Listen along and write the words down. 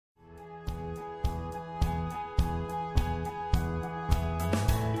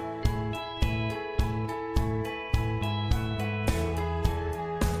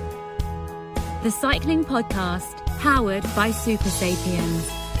the cycling podcast powered by Super Sapiens.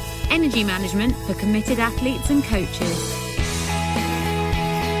 Energy management for committed athletes and coaches.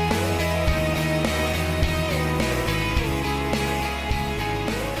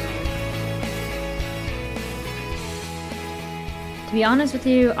 To be honest with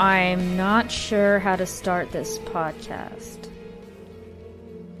you, I'm not sure how to start this podcast.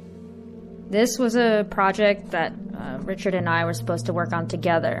 This was a project that Richard and I were supposed to work on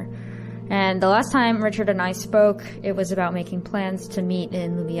together. And the last time Richard and I spoke, it was about making plans to meet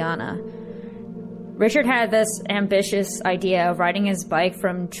in Ljubljana. Richard had this ambitious idea of riding his bike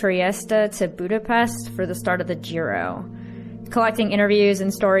from Trieste to Budapest for the start of the Giro, collecting interviews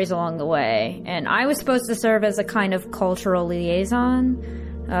and stories along the way. And I was supposed to serve as a kind of cultural liaison,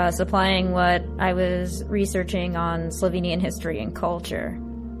 supplying what I was researching on Slovenian history and culture.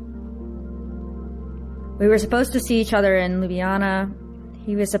 We were supposed to see each other in Ljubljana.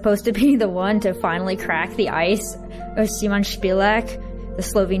 He was supposed to be the one to finally crack the ice of Simon Špilek, the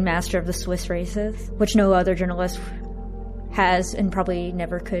Slovene master of the Swiss races, which no other journalist has and probably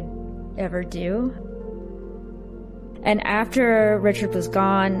never could ever do. And after Richard was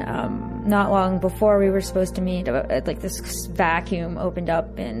gone, not long before we were supposed to meet, this vacuum opened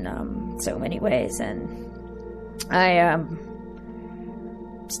up in so many ways. And I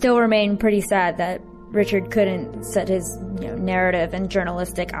still remain pretty sad that Richard couldn't set his narrative and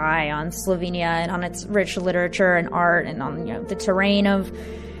journalistic eye on Slovenia and on its rich literature and art and on the terrain of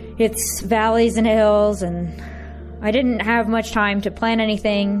its valleys and hills. And I didn't have much time to plan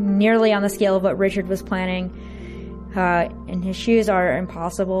anything nearly on the scale of what Richard was planning. And his shoes are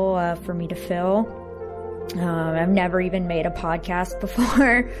impossible for me to fill. I've never even made a podcast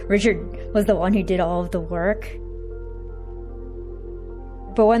before. Richard was the one who did all of the work.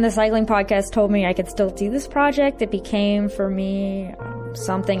 But when the cycling podcast told me I could still do this project, it became for me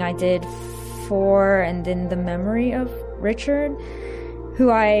something I did for and in the memory of Richard,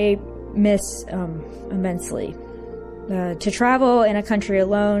 who I miss immensely. To travel in a country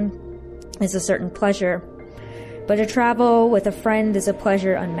alone is a certain pleasure, but to travel with a friend is a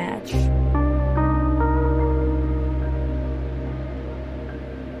pleasure unmatched.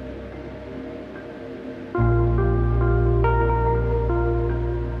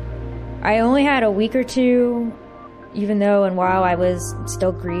 I only had a week or two, even though and while I was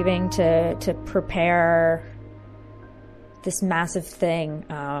still grieving, to prepare this massive thing.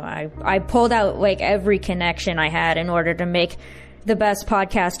 I pulled out every connection I had in order to make the best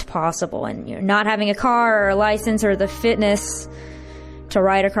podcast possible. And not having a car or a license or the fitness to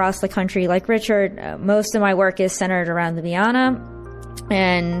ride across the country like Richard, most of my work is centered around Ljubljana.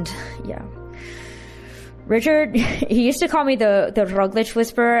 And yeah. Richard, he used to call me the Roglic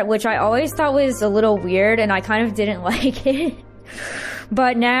Whisperer, which I always thought was a little weird, and I kind of didn't like it.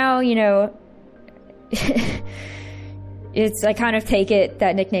 But now, I kind of take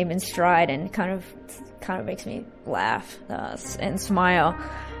that nickname in stride, and kind of makes me laugh and smile.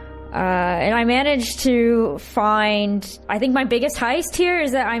 And I managed to find, I think my biggest heist here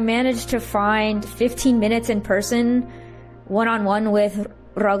is that I managed to find 15 minutes in person, one-on-one with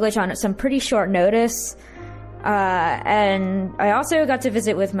Roglic on some pretty short notice. And I also got to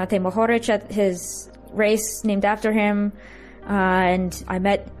visit with Matej Mohoric at his race named after him. And I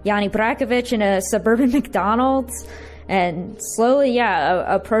met Jani Brakovic in a suburban McDonald's. And slowly,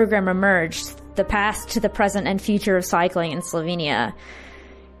 a program emerged. The past, the present, and future of cycling in Slovenia.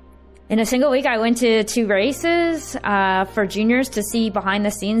 In a single week, I went to 2 races for juniors to see behind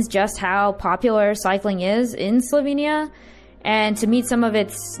the scenes just how popular cycling is in Slovenia, and to meet some of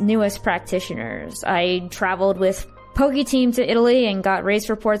its newest practitioners. I traveled with Pogi Team to Italy and got race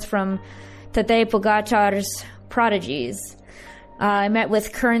reports from Tadej Pogacar's prodigies. I met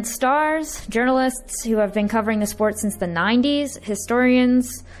with current stars, journalists who have been covering the sport since the 90s,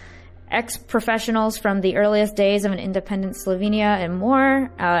 historians, ex-professionals from the earliest days of an independent Slovenia, and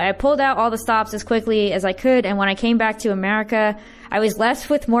more. I pulled out all the stops as quickly as I could, and when I came back to America, I was left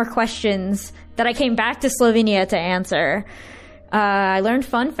with more questions that I came back to Slovenia to answer. I learned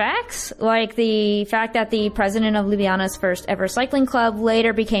fun facts, like the fact that the president of Ljubljana's first ever cycling club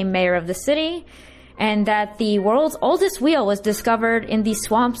later became mayor of the city, and that the world's oldest wheel was discovered in the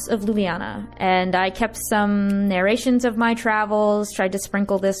swamps of Ljubljana. And I kept some narrations of my travels, tried to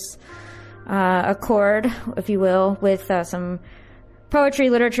sprinkle this accord, if you will, with some poetry,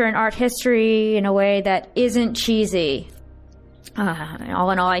 literature, and art history in a way that isn't cheesy. All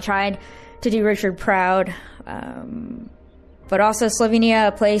in all, I tried to do Richard proud, but also Slovenia,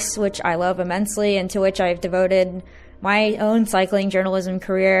 a place which I love immensely and to which I've devoted my own cycling journalism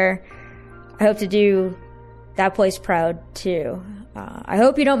career. I hope to do that place proud too. I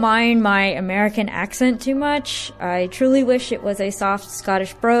hope you don't mind my American accent too much. I truly wish it was a soft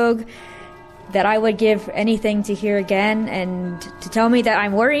Scottish brogue that I would give anything to hear again and to tell me that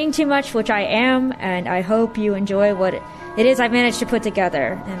I'm worrying too much, which I am, and I hope you enjoy what it is I've managed to put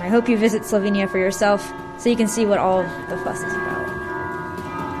together. And I hope you visit Slovenia for yourself so you can see what all of the fuss is about.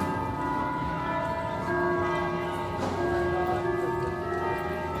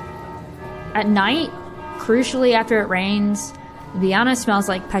 At night, crucially after it rains, Ljubljana smells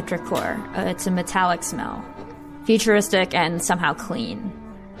like petrichor. It's a metallic smell, futuristic and somehow clean.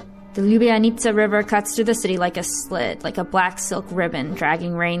 The Ljubljanica River cuts through the city like a slit, like a black silk ribbon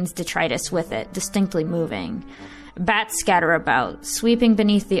dragging rain's detritus with it, distinctly moving. Bats scatter about, sweeping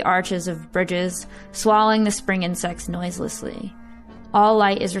beneath the arches of bridges, swallowing the spring insects noiselessly. All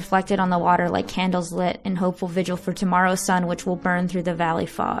light is reflected on the water like candles lit in hopeful vigil for tomorrow's sun, which will burn through the valley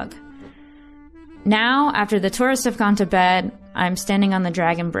fog. Now, after the tourists have gone to bed, I'm standing on the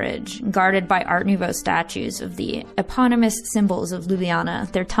Dragon Bridge, guarded by Art Nouveau statues of the eponymous symbols of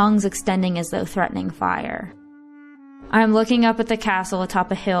Ljubljana, their tongues extending as though threatening fire. I'm looking up at the castle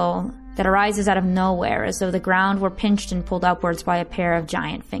atop a hill that arises out of nowhere, as though the ground were pinched and pulled upwards by a pair of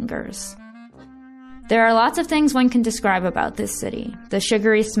giant fingers. There are lots of things one can describe about this city. The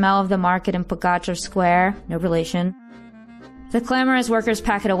sugary smell of the market in Pogačar Square, no relation. The clamorous workers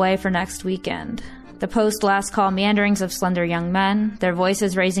pack it away for next weekend. The post-last call meanderings of slender young men, their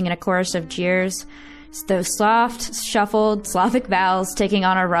voices raising in a chorus of jeers, those soft, shuffled Slavic vowels taking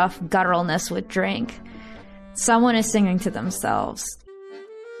on a rough gutturalness with drink. Someone is singing to themselves.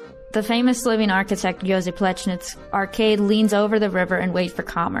 The famous Slovene architect Josip Plečnic's arcade leans over the river and waits for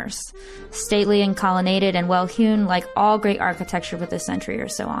commerce, stately and colonnaded and well-hewn like all great architecture with a century or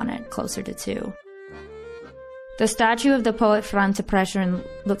so on it, closer to 2. The statue of the poet Frante Prešeren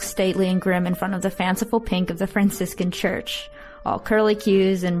looks stately and grim in front of the fanciful pink of the Franciscan church, all curly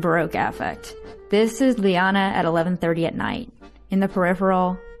cues and Baroque affect. This is Ljubljana at 11:30 at night. In the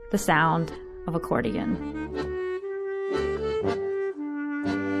peripheral, the sound of accordion.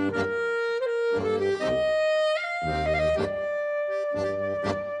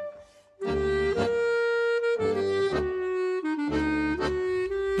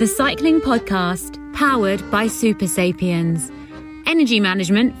 The Cycling Podcast, powered by Super Sapiens. Energy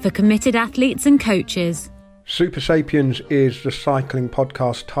management for committed athletes and coaches. Super Sapiens is the Cycling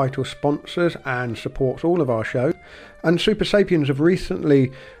Podcast title sponsors and supports all of our shows. And Super Sapiens have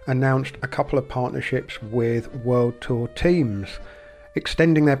recently announced a couple of partnerships with World Tour teams,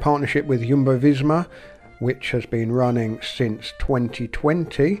 extending their partnership with Jumbo-Visma, which has been running since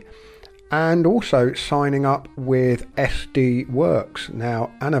 2020, and also signing up with SD Works.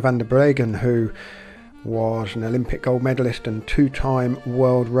 Now, Anna van der Breggen, who was an Olympic gold medalist and 2-time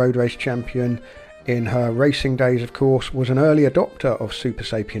world road race champion in her racing days, of course, was an early adopter of Super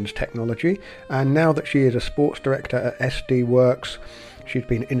Sapiens technology, and now that she is a sports director at SD Works, she's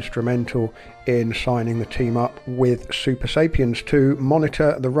been instrumental in signing the team up with Super Sapiens to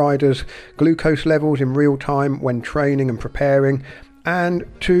monitor the riders' glucose levels in real time when training and preparing, and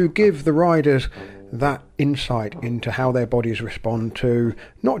to give the riders that insight into how their bodies respond to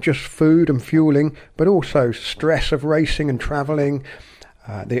not just food and fueling, but also stress of racing and travelling,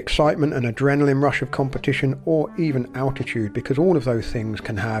 the excitement and adrenaline rush of competition, or even altitude, because all of those things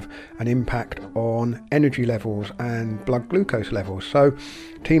can have an impact on energy levels and blood glucose levels. So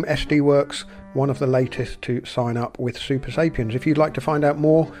Team SD Works, one of the latest to sign up with Super Sapiens. If you'd like to find out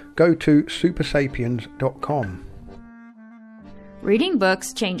more, go to supersapiens.com. Reading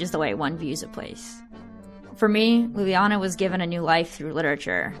books changes the way one views a place. For me, Ljubljana was given a new life through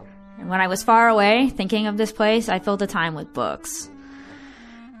literature. And when I was far away, thinking of this place, I filled the time with books.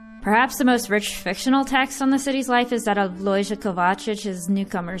 Perhaps the most rich fictional text on the city's life is that of Lojzsa Kovačic's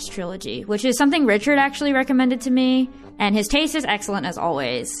Newcomers trilogy, which is something Richard actually recommended to me, and his taste is excellent as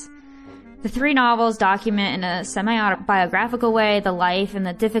always. The 3 novels document in a semi-autobiographical way the life and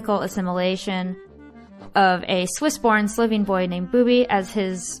the difficult assimilation of a Swiss-born Slovene boy named Bubi as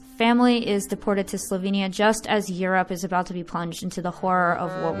his family is deported to Slovenia just as Europe is about to be plunged into the horror of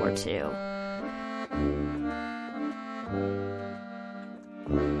World War II.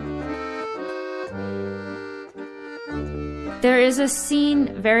 There is a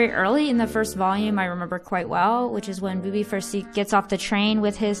scene very early in the first volume I remember quite well, which is when Bubi first gets off the train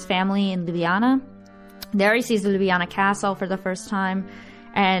with his family in Ljubljana. There he sees the Ljubljana castle for the first time,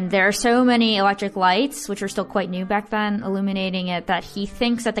 and there are so many electric lights, which were still quite new back then, illuminating it, that he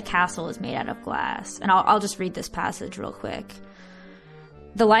thinks that the castle is made out of glass. And I'll just read this passage real quick.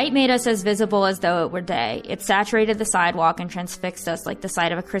 The light made us as visible as though it were day. It saturated the sidewalk and transfixed us like the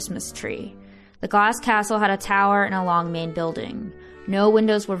sight of a Christmas tree. The glass castle had a tower and a long main building. No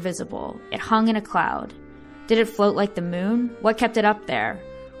windows were visible. It hung in a cloud. Did it float like the moon? What kept it up there?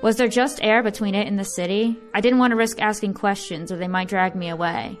 Was there just air between it and the city? I didn't want to risk asking questions or they might drag me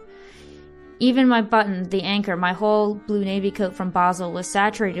away. Even my button, the anchor, my whole blue navy coat from Basel was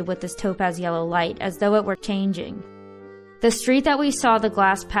saturated with this topaz yellow light, as though it were changing. The street that we saw the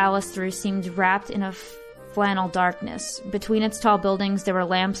glass palace through seemed wrapped in a flannel darkness. Between its tall buildings there were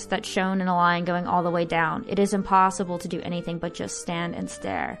lamps that shone in a line going all the way down. It is impossible to do anything but just stand and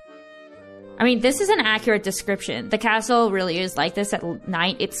stare. I mean, this is an accurate description. The castle really is like this at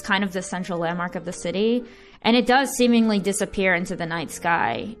night. It's kind of the central landmark of the city. And it does seemingly disappear into the night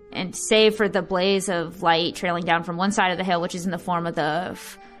sky. And save for the blaze of light trailing down from one side of the hill, which is in the form of the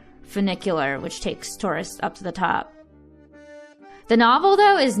funicular, which takes tourists up to the top. The novel,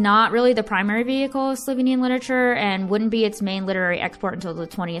 though, is not really the primary vehicle of Slovenian literature and wouldn't be its main literary export until the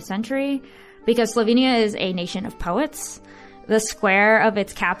 20th century, because Slovenia is a nation of poets. The square of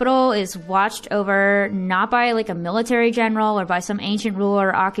its capital is watched over not by like a military general or by some ancient ruler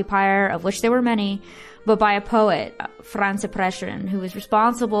or occupier, of which there were many, but by a poet, Franz Prešeren, who was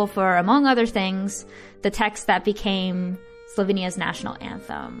responsible for, among other things, the text that became Slovenia's national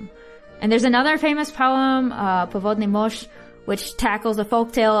anthem. And there's another famous poem, Povodni mož, which tackles a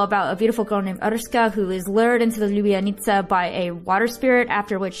folktale about a beautiful girl named Urska who is lured into the Ljubljanica by a water spirit,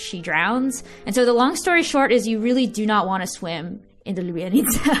 after which she drowns. And so the long story short is you really do not want to swim in the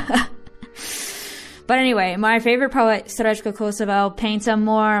Ljubljanica. But anyway, my favorite poet, Srečko Kosovel, paints a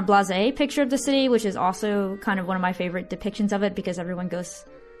more blasé picture of the city, which is also kind of one of my favorite depictions of it because everyone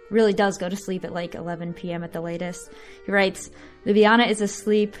really does go to sleep at like 11 p.m. at the latest. He writes, Ljubljana is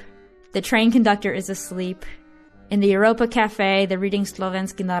asleep, the train conductor is asleep, in the Europa Cafe, the reading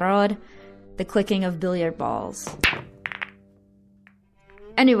Slovenski narod, the clicking of billiard balls.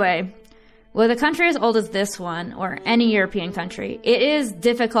 Anyway, with a country as old as this one, or any European country, it is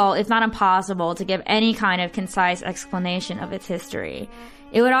difficult, if not impossible, to give any kind of concise explanation of its history.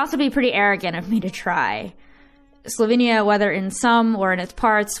 It would also be pretty arrogant of me to try. Slovenia, whether in some or in its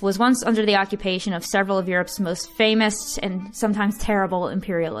parts, was once under the occupation of several of Europe's most famous and sometimes terrible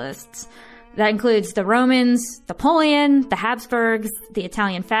imperialists. That includes the Romans, Napoleon, the Habsburgs, the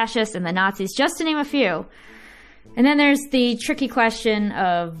Italian fascists, and the Nazis, just to name a few. And then there's the tricky question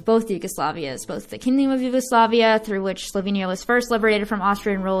of both Yugoslavias, both the Kingdom of Yugoslavia, through which Slovenia was first liberated from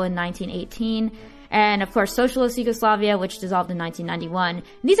Austrian rule in 1918, and of course Socialist Yugoslavia, which dissolved in 1991.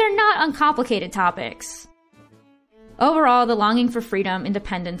 These are not uncomplicated topics. Overall, the longing for freedom,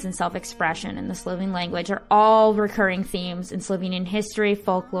 independence, and self-expression in the Slovene language are all recurring themes in Slovenian history,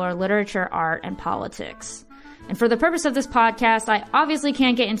 folklore, literature, art, and politics. And for the purpose of this podcast, I obviously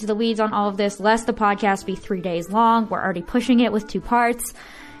can't get into the weeds on all of this, lest the podcast be 3 days long. We're already pushing it with 2 parts.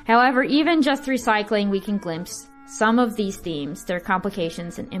 However, even just through cycling, we can glimpse some of these themes, their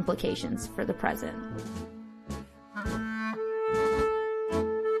complications and implications for the present.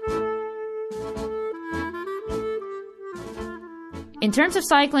 In terms of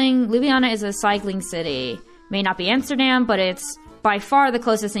cycling, Ljubljana is a cycling city. May not be Amsterdam, but it's by far the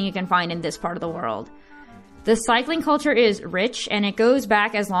closest thing you can find in this part of the world. The cycling culture is rich, and it goes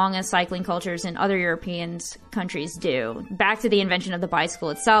back as long as cycling cultures in other European countries do, back to the invention of the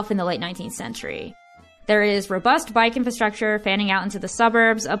bicycle itself in the late 19th century. There is robust bike infrastructure fanning out into the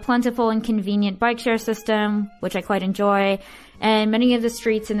suburbs, a plentiful and convenient bike share system, which I quite enjoy, and many of the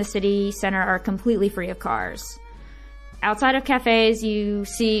streets in the city center are completely free of cars. Outside of cafes, you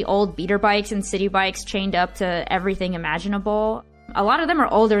see old beater bikes and city bikes chained up to everything imaginable. A lot of them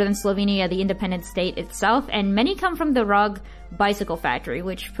are older than Slovenia, the independent state itself, and many come from the Rog bicycle factory,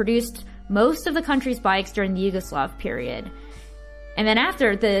 which produced most of the country's bikes during the Yugoslav period. And then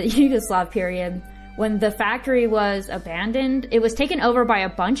after the Yugoslav period, when the factory was abandoned, it was taken over by a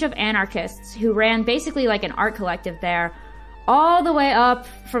bunch of anarchists who ran basically like an art collective there, all the way up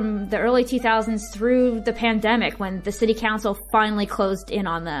from the early 2000s through the pandemic when the city council finally closed in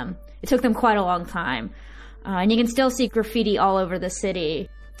on them. It took them quite a long time. And you can still see graffiti all over the city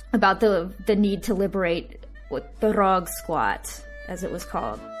about the need to liberate the Rog squat, as it was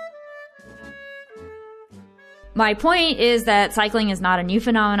called. My point is that cycling is not a new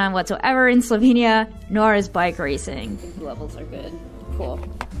phenomenon whatsoever in Slovenia, nor is bike racing. The levels are good. Cool.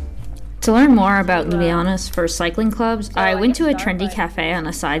 To learn more about Ljubljana's first cycling clubs, I went to a trendy cafe on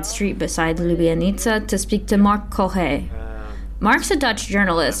a side street beside Ljubljanica to speak to Mark Kohe. Mark's a Dutch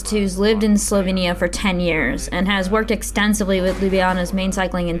journalist who's lived in Slovenia for 10 years and has worked extensively with Ljubljana's main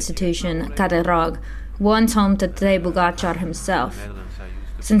cycling institution, KD Rog, once home to Tadej Pogačar himself.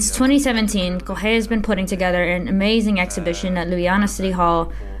 Since 2017, Kohe has been putting together an amazing exhibition at Ljubljana City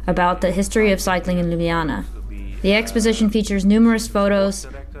Hall about the history of cycling in Ljubljana. The exposition features numerous photos,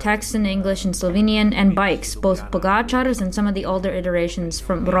 text in English and Slovenian, and bikes, both Pogačar's and some of the older iterations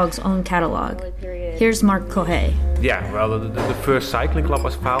from Rog's own catalog. Here's Mark Kohei. Yeah, well, the first cycling club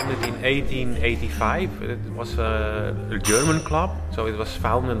was founded in 1885. It was a German club, so it was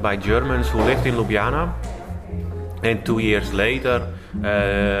founded by Germans who lived in Ljubljana. And 2 years later,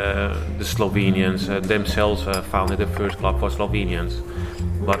 the Slovenians themselves founded the first club for Slovenians.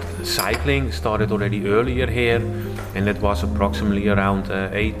 But cycling started already earlier here, and it was approximately around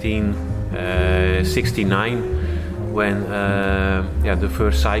 1869 when the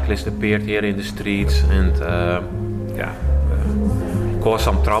first cyclist appeared here in the streets, and caused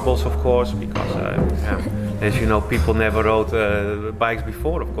some troubles, of course, because as you know, people never rode bikes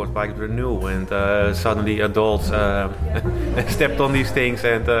before. Of course, bikes were new, and suddenly adults stepped on these things,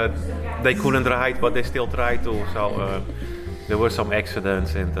 and they couldn't ride, but they still tried to. So there were some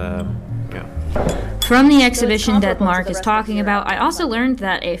accidents, and From the exhibition that Mark is talking about, I also learned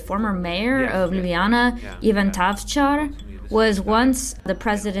that a former mayor of Ljubljana, Ivan Tavčar, was once the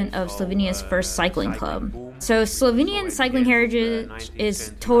president of Slovenia's first cycling club. So Slovenian cycling heritage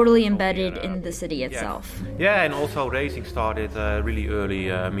is totally embedded in the city itself. Yeah, and also racing started really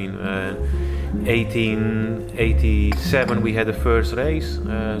early. 1887 we had the first race,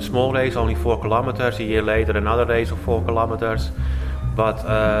 small race, only 4 kilometers. A year later another race of 4 kilometers. But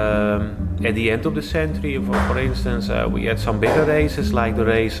at the end of the century, for instance, we had some bigger races, like the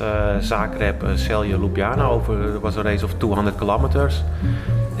race Zagreb-Celje-Ljubljana. It was a race of 200 kilometers.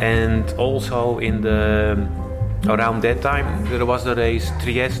 And also around that time, there was the race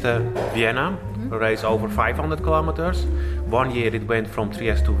Trieste-Vienna, a race over 500 kilometers. One year it went from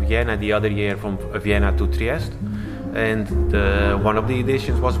Trieste to Vienna, the other year from Vienna to Trieste. And one of the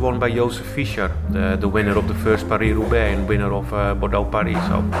editions was won by Josef Fischer, the winner of the first Paris-Roubaix and winner of Bordeaux-Paris.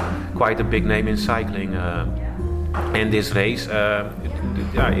 So quite a big name in cycling. And this race,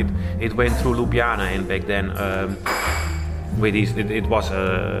 it went through Ljubljana, and back then it was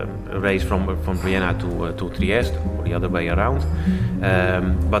a race from Vienna to Trieste, or the other way around.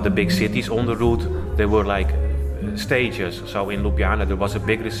 But the big cities on the route, they were like stages. So in Ljubljana there was a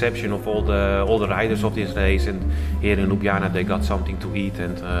big reception of all the riders of this race, and here in Ljubljana they got something to eat,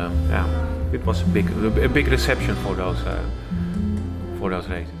 and it was a big reception for those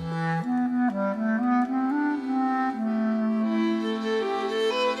races.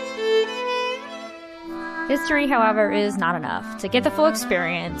 History, however, is not enough. To get the full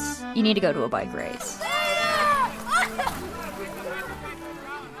experience, you need to go to a bike race.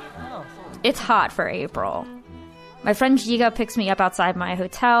 It's hot for April. My friend Giga picks me up outside my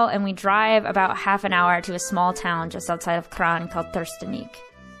hotel, and we drive about half an hour to a small town just outside of Kranj called Trstenik.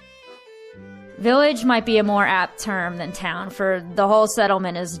 Village might be a more apt term than town, for the whole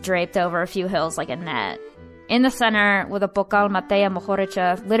settlement is draped over a few hills like a net. In the center, with a Pokal Mateja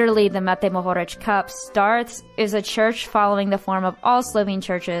Mohorića, literally the Mate Mohorić Cup, starts is a church following the form of all Slovene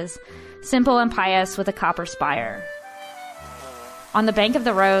churches, simple and pious with a copper spire. On the bank of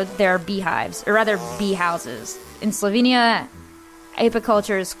the road, there are beehives, or rather bee houses. In Slovenia,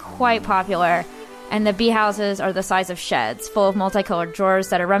 apiculture is quite popular, and the bee houses are the size of sheds, full of multicolored drawers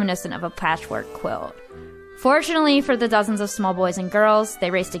that are reminiscent of a patchwork quilt. Fortunately for the dozens of small boys and girls, they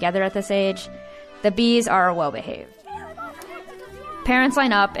race together at this age, the bees are well-behaved. Parents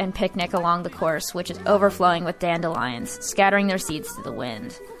line up and picnic along the course, which is overflowing with dandelions, scattering their seeds to the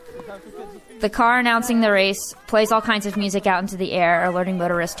wind. The car announcing the race plays all kinds of music out into the air, alerting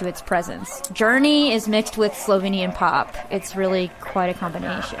motorists to its presence. Journey is mixed with Slovenian pop. It's really quite a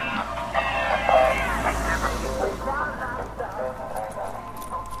combination.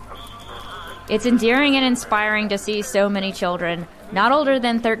 It's endearing and inspiring to see so many children, not older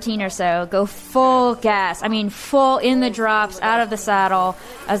than 13 or so, go full gas. I mean, full in the drops, out of the saddle,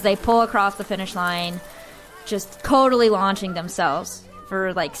 as they pull across the finish line, just totally launching themselves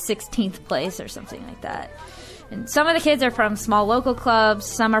for like 16th place or something like that. And some of the kids are from small local clubs,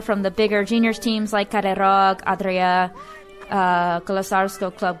 some are from the bigger juniors teams like Karerog, Adria,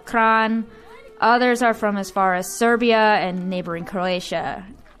 Kolesarsko Club Kran. Others are from as far as Serbia and neighboring Croatia.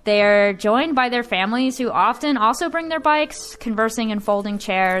 They are joined by their families, who often also bring their bikes, conversing in folding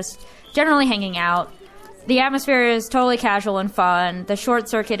chairs, generally hanging out. The atmosphere is totally casual and fun. The short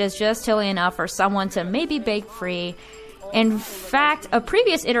circuit is just hilly enough for someone to maybe bake free. In fact, a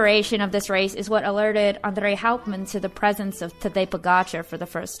previous iteration of this race is what alerted Andrei Hauptmann to the presence of Tadej Pogačar for the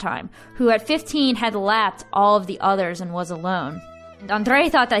first time, who at 15 had lapped all of the others and was alone. And Andrei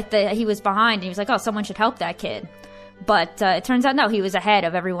thought that he was behind, and he was like, oh, someone should help that kid. But it turns out, no, he was ahead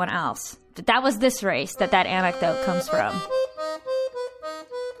of everyone else. But that was this race that anecdote comes from.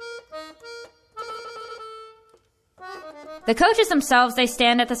 The coaches themselves, they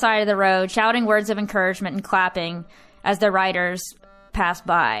stand at the side of the road, shouting words of encouragement and clapping as their riders pass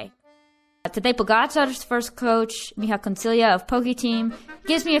by. Tadej Pogacar's first coach, Michał Koncilia of Pogi Team,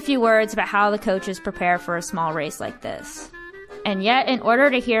 gives me a few words about how the coaches prepare for a small race like this. And yet, in order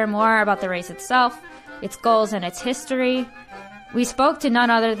to hear more about the race itself, its goals and its history, we spoke to none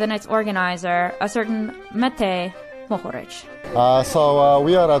other than its organizer, a certain Matej Mohoric.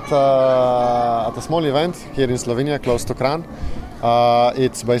 We are at a small event here in Slovenia, close to Kranj.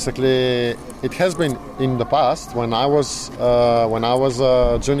 It's basically, it has been in the past when I was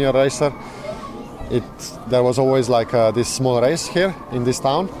a junior racer. There was always like this small race here in this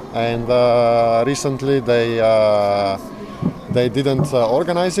town, and recently they didn't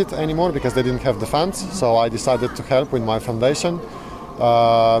organize it anymore because they didn't have the funds. So I decided to help with my foundation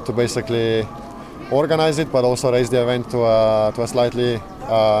to basically organize it, but also raise the event to a slightly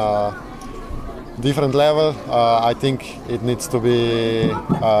different level. I think it needs to be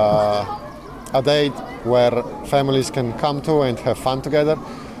a date where families can come to and have fun together.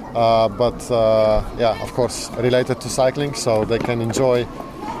 Of course, related to cycling, so they can enjoy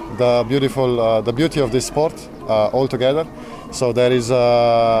the beauty of this sport all together. So there is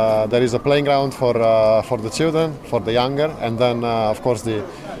a playing ground for the children, for the younger, and then of course the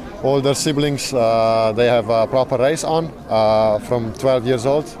older siblings. They have a proper race on from 12 years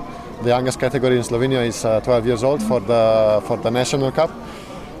old. The youngest category in Slovenia is 12 years old for the National Cup.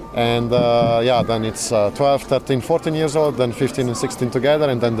 And then it's 12, 13, 14 years old, then 15 and 16 together,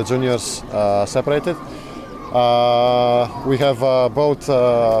 and then the juniors separated. We have both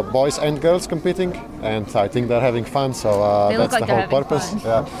boys and girls competing, and I think they're having fun, so that's the whole purpose.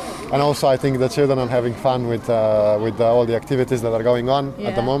 Yeah. And also I think the children are having fun with all the activities that are going on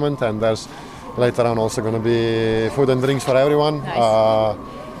at the moment, and there's later on also going to be food and drinks for everyone. Nice.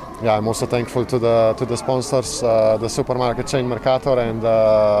 I'm also thankful to the sponsors, the supermarket chain Mercator and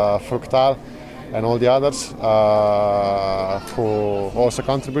Fructal and all the others who also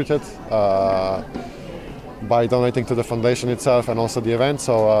contributed by donating to the foundation itself and also the event.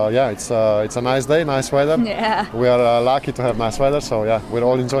 So it's a nice day, nice weather. Yeah. We are lucky to have nice weather, so we're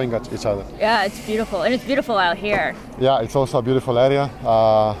all enjoying each other. Yeah, it's beautiful, and it's beautiful out here. Yeah, it's also a beautiful area.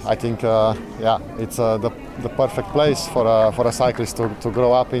 I think it's the perfect place for a cyclist to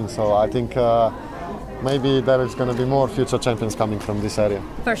grow up in. So I think maybe there is going to be more future champions coming from this area.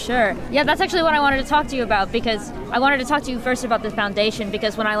 For sure. Yeah, that's actually what I wanted to talk to you about, because I wanted to talk to you first about the foundation,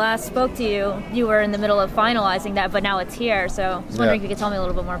 because when I last spoke to you, you were in the middle of finalizing that, but now it's here. So I was wondering if you could tell me a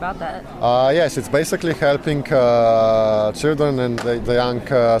little bit more about that. Yes, it's basically helping children and the young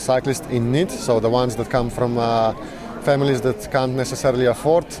cyclists in need, so the ones that come from families that can't necessarily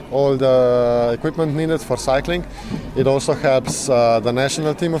afford all the equipment needed for cycling. It also helps the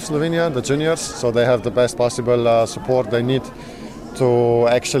national team of Slovenia, the juniors, so they have the best possible support they need to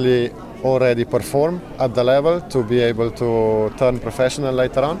actually already perform at the level to be able to turn professional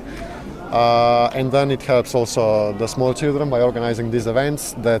later on. And then it helps also the small children by organizing these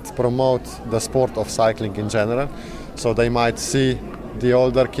events that promote the sport of cycling in general. So they might see the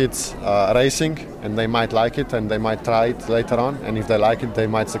older kids racing, and they might like it, and they might try it later on, and if they like it, they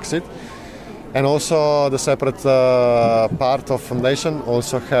might succeed. And also the separate part of foundation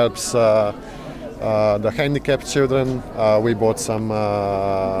also helps the handicapped children. We bought some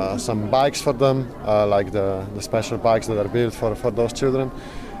bikes for them, like the special bikes that are built for those children,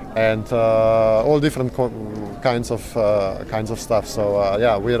 and all different kinds of stuff. So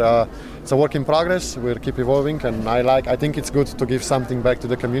it's a work in progress. We'll keep evolving, and I think it's good to give something back to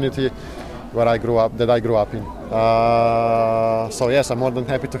the community where I grew up in. So yes, I'm more than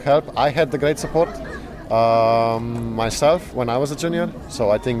happy to help. I had the great support myself when I was a junior, so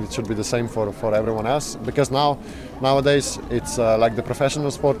I think it should be the same for everyone else, because nowadays it's like the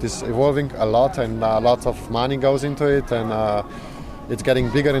professional sport is evolving a lot, and a lot of money goes into it, and it's getting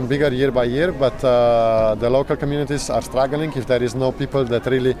bigger and bigger year by year, but the local communities are struggling if there is no people that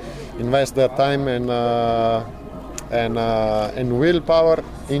really invest their time and willpower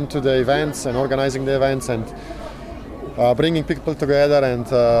into the events and organizing the events and bringing people together, and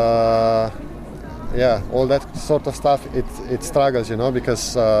all that sort of stuff. It struggles,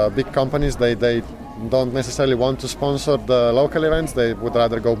 because big companies they don't necessarily want to sponsor the local events. They would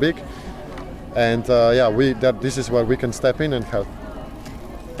rather go big, and this is where we can step in and help.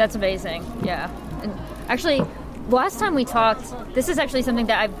 That's amazing. Yeah. And actually, last time we talked, this is actually something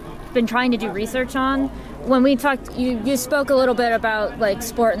that I've been trying to do research on. When we talked, you spoke a little bit about like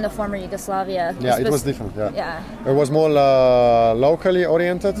sport in the former Yugoslavia. Yeah, it was different. Yeah. It was more locally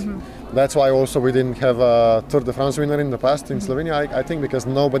oriented. Mm-hmm. That's why also we didn't have a Tour de France winner in the past in Slovenia, I think, because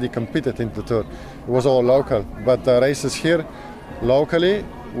nobody competed in the Tour. It was all local. But the races here, locally,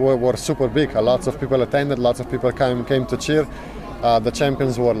 were super big. Lots of people attended, lots of people came to cheer. The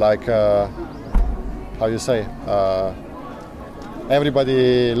champions were like,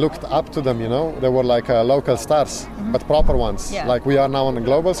 everybody looked up to them, you know. They were like local stars, but proper ones. Yeah. Like we are now on a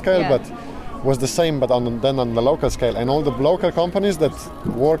global scale, Yeah. but was the same, but then on the local scale. And all the local companies that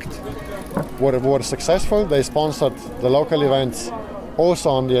worked were successful. They sponsored the local events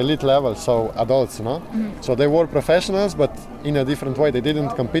also on the elite level, so adults, you know. Mm-hmm. So they were professionals, but in a different way. They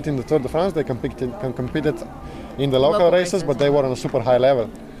didn't compete in the Tour de France. They competed in the local races, but they were on a super high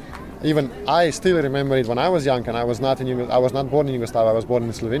level. Even I still remember it when I was young, and I was not born in Yugoslavia. I was born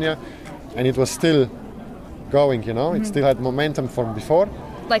in Slovenia, and it was still going, you know. Mm-hmm. It still had momentum from before.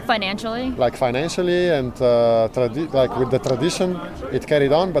 Like financially? Like financially and like with the tradition, it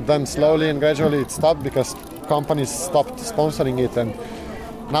carried on, but then slowly and gradually it stopped because companies stopped sponsoring it. And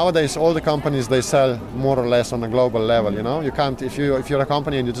nowadays, all the companies, they sell more or less on a global level. You know, you can't if you're a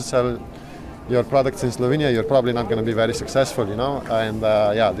company and you just sell your products in Slovenia, you're probably not going to be very successful. You know, and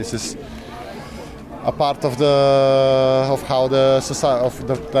this is a part of how the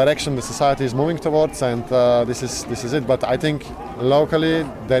direction the society is moving towards, and this is it. But I think locally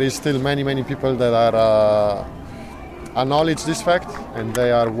there is still many people that are acknowledge this fact, and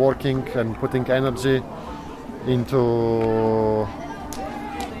they are working and putting energy into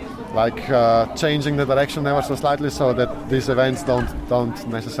changing the direction ever so slightly, so that these events don't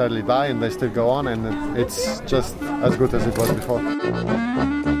necessarily die and they still go on, and it's just as good as it was before.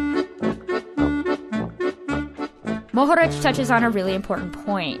 Mohoric touches on a really important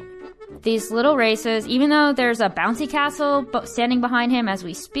point. These little races, even though there's a bouncy castle standing behind him as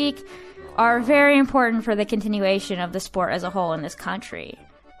we speak, are very important for the continuation of the sport as a whole in this country.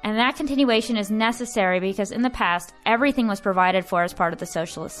 And that continuation is necessary because in the past, everything was provided for as part of the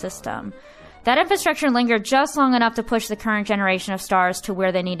socialist system. That infrastructure lingered just long enough to push the current generation of stars to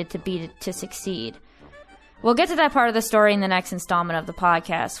where they needed to be to succeed. We'll get to that part of the story in the next installment of the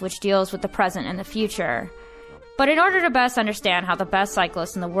podcast, which deals with the present and the future. But in order to best understand how the best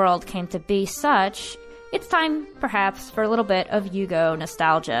cyclists in the world came to be such, it's time, perhaps, for a little bit of Yugo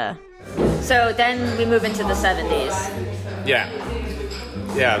nostalgia. So then we move into the 70s.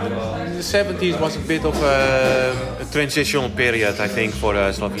 Yeah, the 70s was a bit of a transitional period, I think, for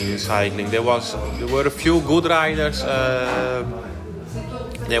Slovenian cycling. There were a few good riders.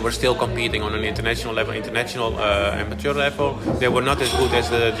 They were still competing on an international level, amateur level. They were not as good as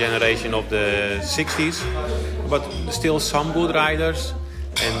the generation of the 60s, but still some good riders.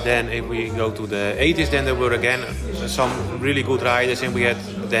 And then if we go to the 80s, then there were again some really good riders, and we had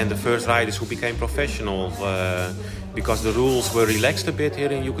then the first riders who became professional because the rules were relaxed a bit here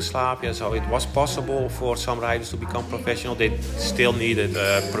in Yugoslavia, so it was possible for some riders to become professional. They still needed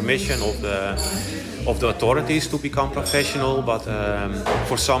permission of the authorities to become professional, but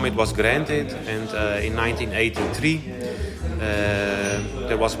for some it was granted. And in 1983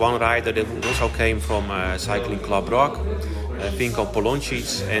 there was one rider that also came from Cycling Club Rock, Vinko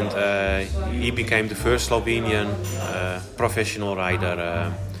Polončić, and he became the first Slovenian professional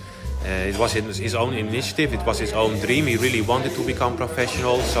rider. It was his own initiative, it was his own dream. He really wanted to become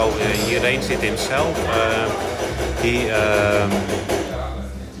professional, so he arranged it himself.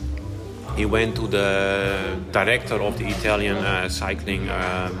 He went to the director of the Italian cycling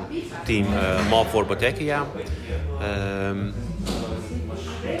team, Malfor Bottecchia,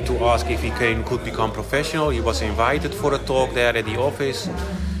 to ask if he could become professional. He was invited for a talk there at the office.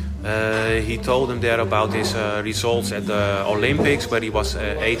 He told them there about his results at the Olympics, where he was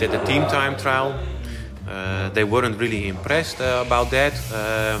 8th at the team time trial. They weren't really impressed about that,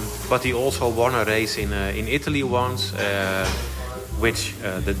 but he also won a race in Italy once, which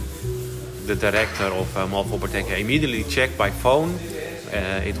the director of Malfor Bottecchia immediately checked by phone.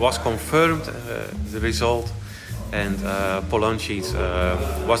 It was confirmed, the result, and Polončić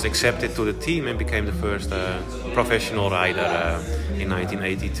was accepted to the team and became the first professional rider in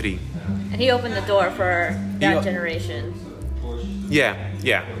 1983. And he opened the door for that generation. Yeah,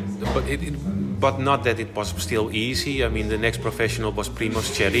 but not that it was still easy. I mean, the next professional was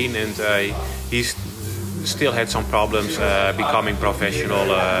Primož Čerin, and he still had some problems becoming professional.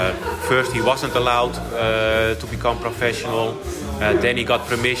 First, he wasn't allowed to become professional. Then he got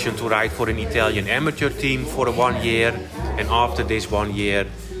permission to ride for an Italian amateur team for 1 year, and after this 1 year,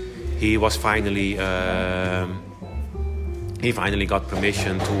 he was finally got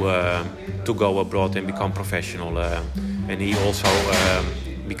permission to go abroad and become professional. And he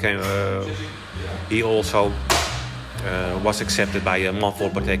also was accepted by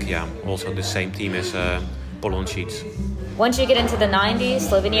Monfort Batecchia, also the same team as Polončić. Once you get into the 90s,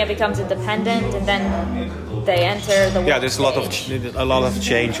 Slovenia becomes independent, and then they enter the world. Yeah, there's a lot of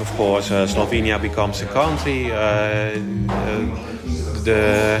change, of course. Slovenia becomes a country.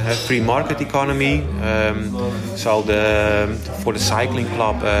 The free market economy. So for the cycling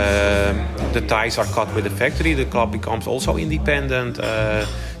club, the ties are cut with the factory. The club becomes also independent.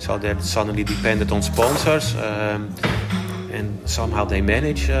 So they're suddenly dependent on sponsors. And somehow they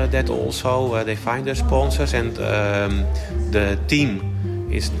manage that also. They find their sponsors, and the team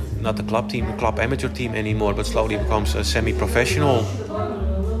is not the club team, the club amateur team anymore, but slowly becomes a semi-professional.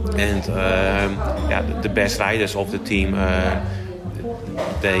 And the best riders of the team,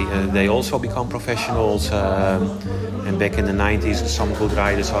 they also become professionals. And back in the 90s, some good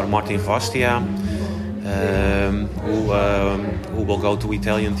riders are Martin Vastia, who will go to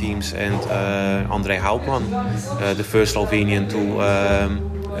Italian teams, and André Houtman, the first Slovenian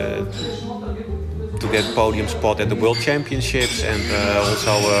to get a podium spot at the World Championships, and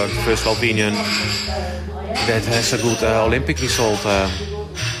also the first Slovenian that has a good Olympic result.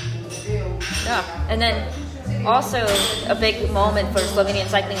 Yeah, and then also a big moment for Slovenian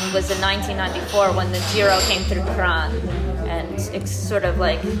cycling was in 1994 when the Giro came through Kranj, and it sort of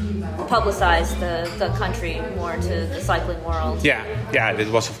like publicized the country more to the cycling world. Yeah,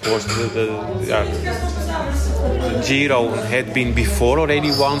 it was of course the Giro had been before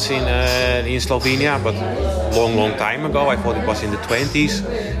already once in Slovenia, but long time ago. I thought it was in the 20s,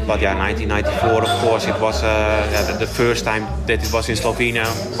 but 1994, of course, it was the first time that it was in Slovenia,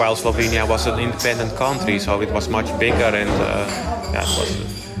 while Slovenia was an independent country, so it was much bigger, and it was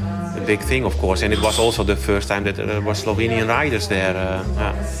a big thing, of course, and it was also the first time that there were Slovenian riders there.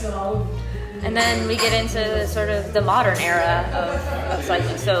 And then we get into sort of the modern era of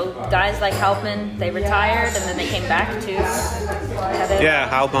cycling. So guys like Houtman, they retired and then they came back to...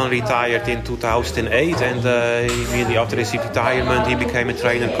 Houtman retired in 2008, and immediately after his retirement he became a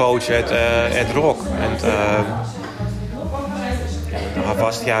trainer coach at ROC. And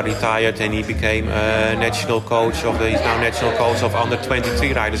Vastia retired and he became national coach he's now national coach of under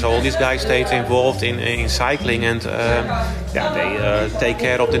 23 riders. So all these guys stayed involved in cycling, and they take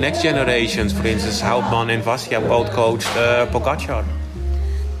care of the next generations. For instance, Houtman and Vastia both coached Pogačar.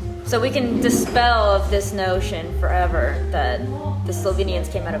 So we can dispel of this notion forever that the Slovenians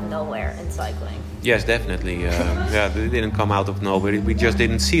came out of nowhere in cycling. Yes, definitely. They didn't come out of nowhere. We just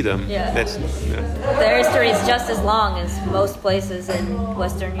didn't see them. Yeah. Their history is just as long as most places in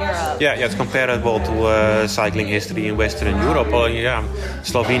Western Europe. Yeah, it's comparable to cycling history in Western Europe.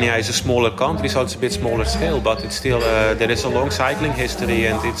 Slovenia is a smaller country, so it's a bit smaller scale, but it's still there is a long cycling history,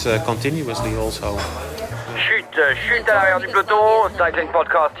 and it's continuously also. Chute à l'arrière du peloton, cycling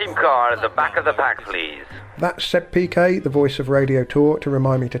podcast team car at the back of the pack, please. That's Seb PK, the voice of Radio Tour, to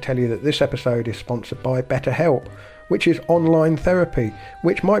remind me to tell you that this episode is sponsored by BetterHelp, which is online therapy,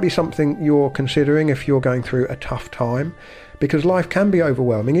 which might be something you're considering if you're going through a tough time, because life can be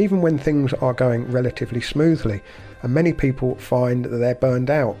overwhelming even when things are going relatively smoothly, and many people find that they're burned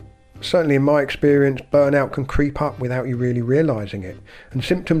out. Certainly in my experience, burnout can creep up without you really realising it, and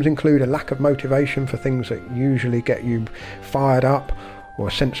symptoms include a lack of motivation for things that usually get you fired up, or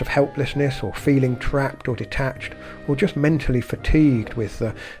a sense of helplessness, or feeling trapped or detached, or just mentally fatigued with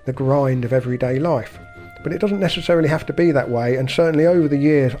the grind of everyday life. But it doesn't necessarily have to be that way, and certainly over the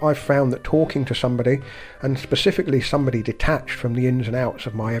years I've found that talking to somebody, and specifically somebody detached from the ins and outs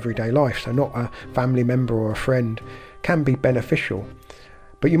of my everyday life, so not a family member or a friend, can be beneficial.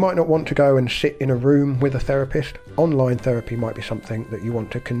 But you might not want to go and sit in a room with a therapist. Online therapy might be something that you want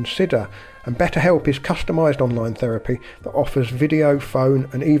to consider. And BetterHelp is customised online therapy that offers video, phone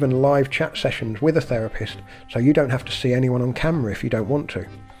and even live chat sessions with a therapist, so you don't have to see anyone on camera if you don't want to.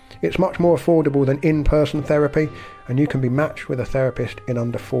 It's much more affordable than in-person therapy, and you can be matched with a therapist in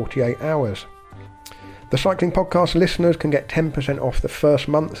under 48 hours. The Cycling Podcast listeners can get 10% off the first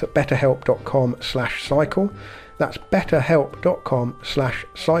month at betterhelp.com/cycle. That's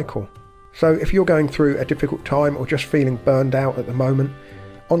betterhelp.com/cycle. So if you're going through a difficult time or just feeling burned out at the moment,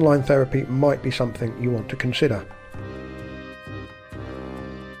 online therapy might be something you want to consider.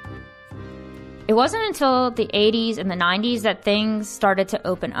 It wasn't until the 80s and the 90s that things started to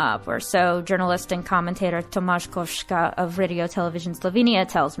open up, or so journalist and commentator Tomáš Koška of Radio Television Slovenia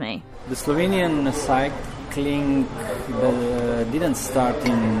tells me. The Slovenian cycling didn't start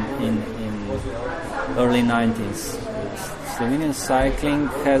in early 90s. Slovenian cycling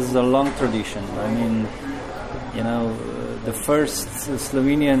has a long tradition. I mean, the first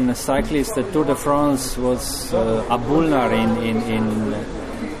Slovenian cyclist at Tour de France was Abulnar in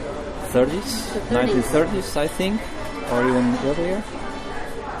 1930s, I think. or even earlier.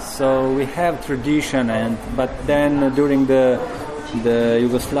 So we have tradition, but then during the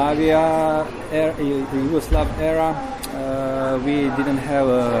Yugoslav era, we didn't have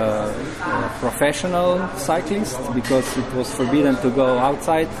a professional cyclist because it was forbidden to go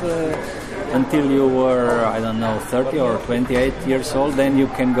outside until you were, 30 or 28 years old. Then you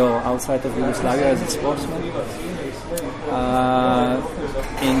can go outside of Yugoslavia as a sportsman.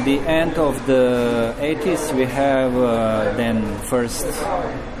 In the end of the 80s, we have then first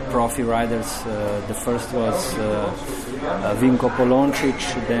profi riders. The first was Vinko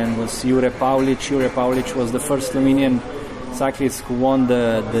Polončić, then was Jure Pavlić. Jure Pavlić was the first Slovenian cyclist who won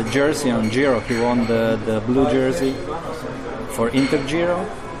the jersey on Giro. He won the blue jersey for Intergiro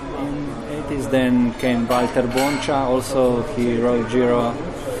in 80s. Then came Walter Bonča, also he rode Giro,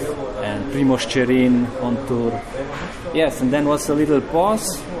 and Primož Čerin on tour. Yes, and then was a little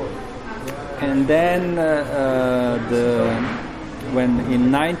pause, and then when in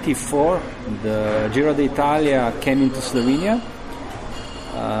 '94 the Giro d'Italia came into Slovenia,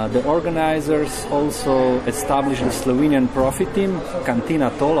 the organizers also established the Slovenian profi team, Cantina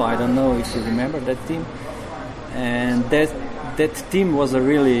Tolo. I don't know if you remember that team, and that team was a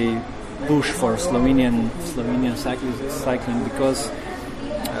really push for Slovenian cycling because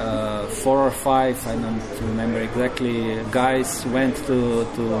 4 or 5, I don't remember exactly, guys went to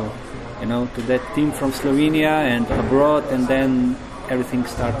that team from Slovenia and abroad, and then everything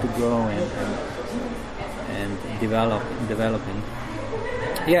started to grow and developing.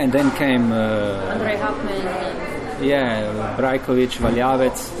 Yeah, and then came Andrej Hoffman. Yeah, Brajković,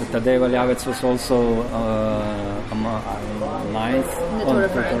 Valjavec. Tadej Valjavec was also ninth on the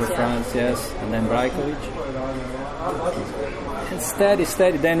Tour of France, yes, and then Brajković. And steady.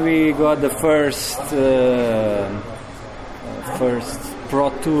 Then we got the first Pro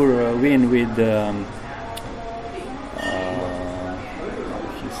Tour win with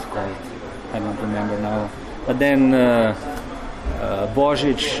he's called, I don't remember now. But then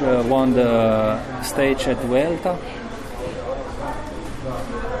Božić won the stage at Vuelta.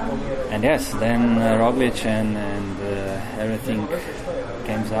 And yes, then Roglic and everything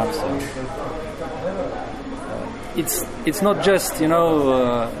came up. So it's not just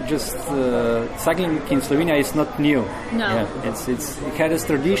cycling in Slovenia is not new. No, it had its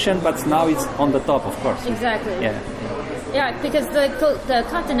tradition, but now it's on the top, of course. Exactly. Yeah, because the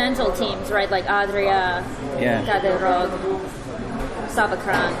continental teams, right, like Adria, Kaderog,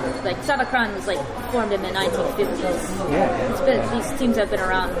 Savakran. Like Savakran was formed in the 1950s. These teams have been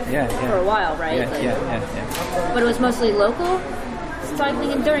around for a while, right? But it was mostly local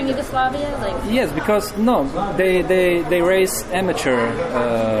cycling during Yugoslavia. Yes, because they race amateur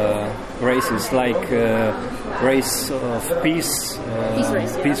races like race of peace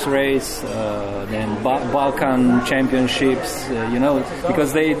race, then Balkan championships.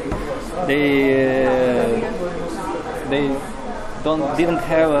 Because they didn't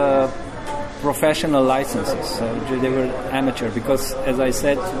have professional licenses, so they were amateur. Because, as I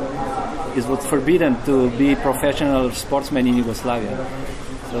said, it was forbidden to be professional sportsmen in Yugoslavia.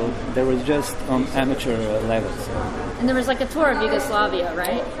 So there was just on amateur level. So. And there was a tour of Yugoslavia,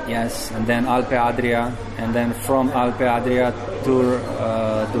 right? Yes, and then Alpe Adria, and then from Alpe Adria Tour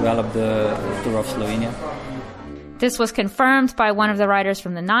developed the Tour of Slovenia. This was confirmed by one of the riders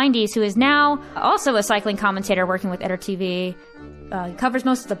from the 90s, who is now also a cycling commentator working with RTV. He covers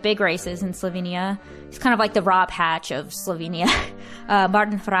most of the big races in Slovenia. He's kind of like the Rob Hatch of Slovenia.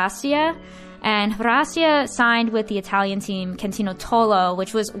 Martin Frasia. And Frasia signed with the Italian team Cantina Tolo,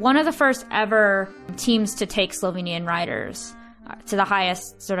 which was one of the first ever teams to take Slovenian riders to the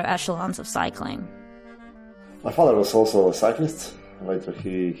highest sort of echelons of cycling. My father was also a cyclist. Later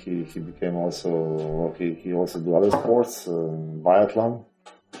he became also, he also do other sports, biathlon,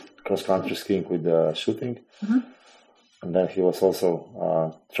 cross-country skiing with shooting. Mm-hmm. And then he was also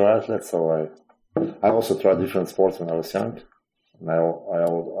a triathlete, so I also tried different sports when I was young. And I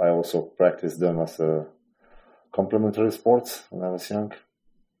also practiced them as a complementary sports when I was young.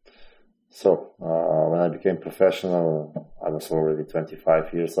 So when I became professional, I was already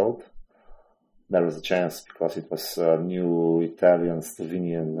 25 years old. There was a chance because it was a new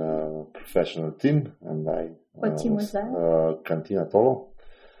Italian-Slovenian professional team. And what team was that? Cantina Tolo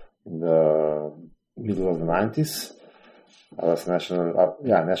in the middle of the 90s. I was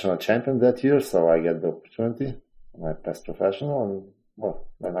national champion that year, so I get the opportunity. I passed professional, and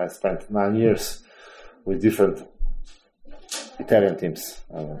then I spent 9 years with different Italian teams.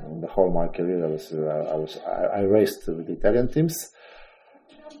 In the whole my career, I raced with Italian teams,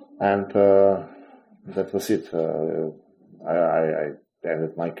 and that was it. I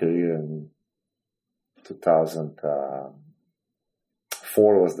ended my career in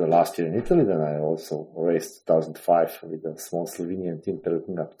 2004 was the last year in Italy. Then I also raced 2005 with a small Slovenian team,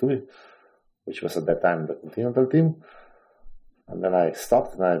 Perutnina Ptuj, which was at that time the continental team. And then I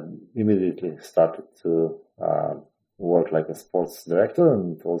stopped and I immediately started to work like a sports director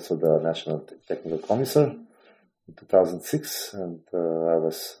and also the national technical commissar in 2006. And I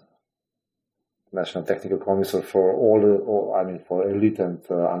was national technical commissar for for elite and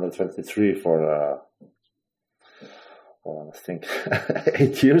under 23 for, I think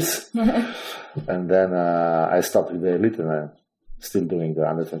 8 years. And then I stopped with the elite and I'm still doing the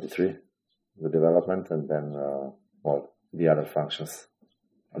under 23, the development, and then, the other functions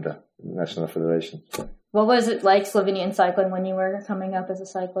of the national federation. What was it like Slovenian cycling when you were coming up as a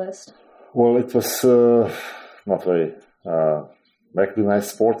cyclist? Well, it was not very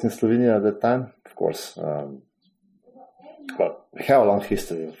recognized sport in Slovenia at that time, of course. But we have a long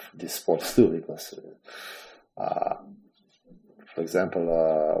history of these sports too, because, for example,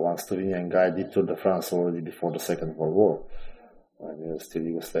 one Slovenian guy did Tour de France already before the Second World War, when it was still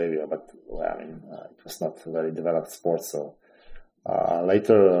Yugoslavia, but it was not a very developed sport. So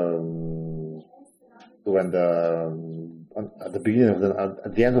later, when at the beginning of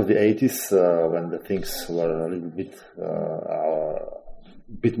at the end of the 80s, when the things were a little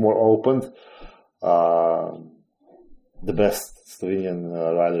bit more opened, the best Slovenian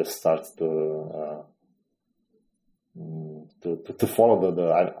riders start to follow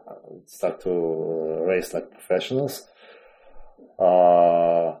start to race like professionals.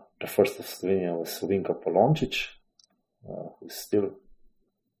 The first of Slovenia was Vinko Polončić, who's still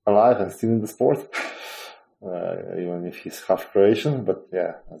alive and still in the sport, even if he's half Croatian, but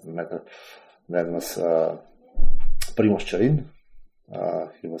yeah, doesn't matter. Then was Primož Čarin.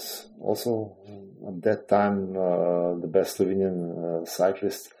 He was also at that time the best Slovenian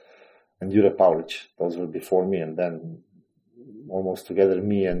cyclist, and Jure Pavlic. Those were before me, and then almost together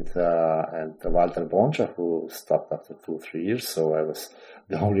me and Walter Bonča, who stopped after 2-3 years. So I was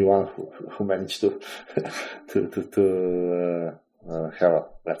the only one who managed to have a,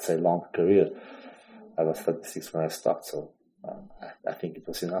 let's say, long career. I was 36 when I stopped, so I think it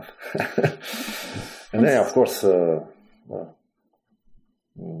was enough. And then, of course, the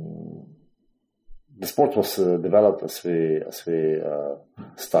sport was developed as we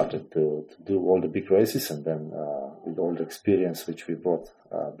started to do all the big races, and then with all the experience which we brought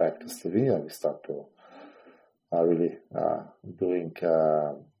back to Slovenia, we start to really doing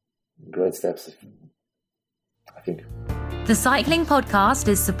great steps, I think. The Cycling Podcast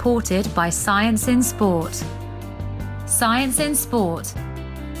is supported by Science in Sport. Science in Sport.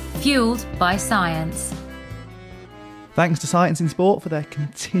 Fueled by science. Thanks to Science in Sport for their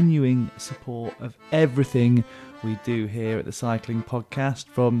continuing support of everything we do here at the Cycling Podcast,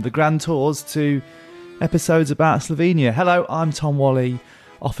 from the Grand Tours to episodes about Slovenia. Hello, I'm Tom Wally,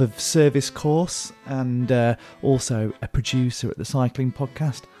 off of service course and also a producer at the Cycling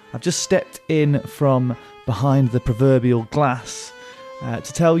Podcast. I've just stepped in from behind the proverbial glass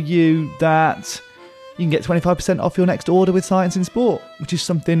to tell you that you can get 25% off your next order with Science in Sport, which is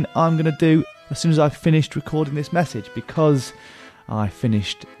something I'm going to do as soon as I've finished recording this message, because I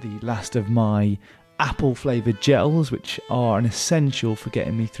finished the last of my apple-flavoured gels, which are an essential for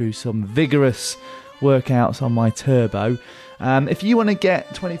getting me through some vigorous workouts on my turbo. If you want to get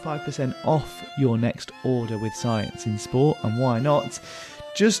 25% off your next order with Science in Sport, and why not,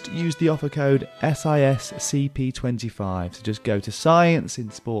 just use the offer code SISCP25. So just go to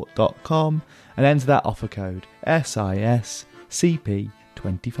scienceinsport.com and enter that offer code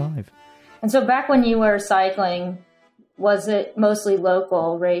SISCP25. And so back when you were cycling, was it mostly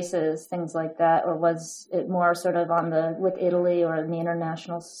local races, things like that, or was it more sort of with Italy or in the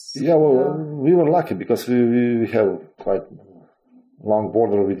international scale? Yeah, well, we were lucky because we have quite long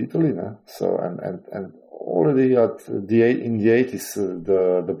border with Italy now. So and already in the 80s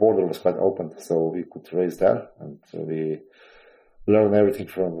the border was quite open, so we could race there, and we learned everything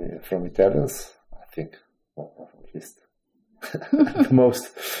from Italians, I think, well, at least at the most.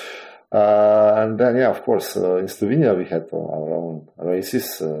 And then, yeah, of course, in Slovenia we had our own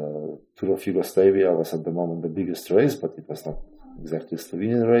races. Tour of Yugoslavia was at the moment the biggest race, but it was not exactly a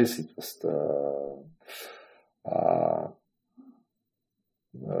Slovenian race. It was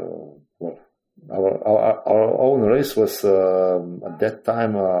our own race was at that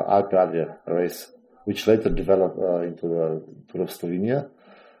time Alpe Adria race, which later developed into the Tour of Slovenia.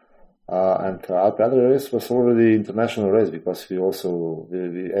 And Alpe Adria race was already international race, because we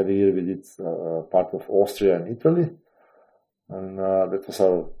every year we did part of Austria and Italy, and that was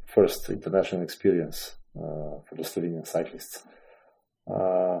our first international experience for the Slovenian cyclists.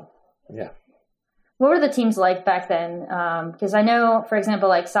 Yeah. What were the teams like back then? Because I know, for example,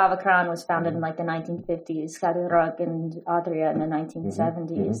 like Savakran was founded in like the 1950s, Kadirag and Adria in the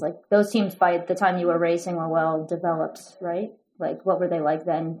 1970s. Like those teams, by the time you were racing, were well developed, right? Like what were they like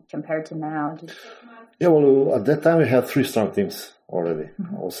then compared to now? Yeah, well, at that time we had 3 strong teams already.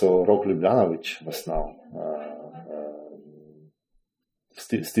 Also, Rock Ljubljana, which was now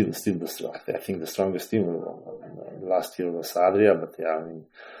still I think the strongest team. Last year was Adria, but yeah, I mean,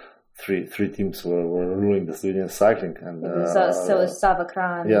 three teams were ruling the Slovenian cycling. And so was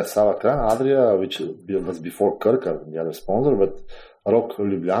Savakran. Yeah, Savakran, Adria, which was before Krka, the other sponsor, but Rock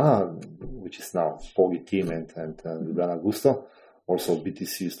Ljubljana, which is now Pogi team and Ljubljana Gusto, also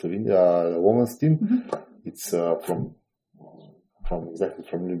BTC Slovenia women's team. It's from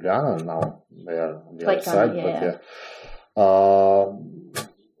Ljubljana, and now they are on the other side.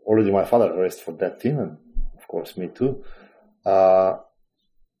 Already my father raced for that team, and of course me too.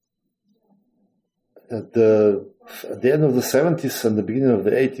 At the end of the 70s and the beginning of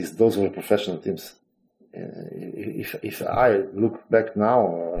the 80s, those were professional teams. If I look back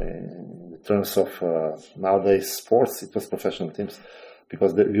now in terms of nowadays sports, it was professional teams,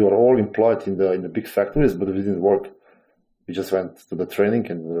 because we were all employed in the big factories, but we didn't work. We just went to the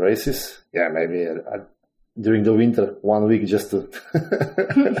training and the races. Yeah, maybe during the winter, 1 week just to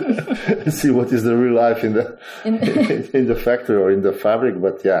see what is the real life in the factory or in the fabric.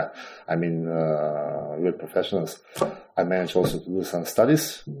 But yeah, I mean, we're professionals. I managed also to do some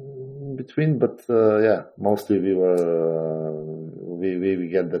studies in between, but yeah, mostly we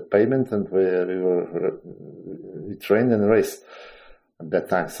get the payment, and we trained and raced at that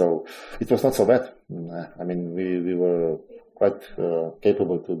time. So it was not so bad. I mean, we were quite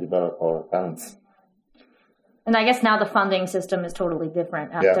capable to develop our talents. And I guess now the funding system is totally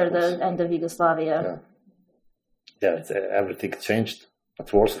different after the end of Yugoslavia. Yeah, everything changed.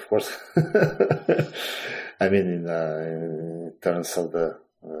 At worse, of course. I mean, in terms of the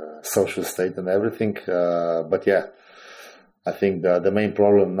social state and everything. But yeah, I think the main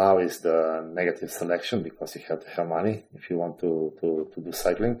problem now is the negative selection, because you have to have money if you want to do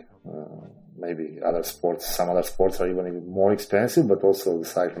cycling. Maybe some other sports are even more expensive, but also the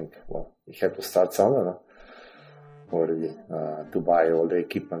cycling. Well, you have to start somewhere, no? Already to buy all the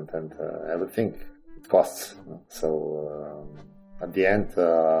equipment and everything. It costs. So at the end,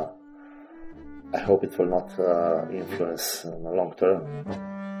 I hope it will not influence in the long term.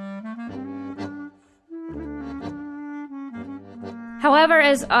 However,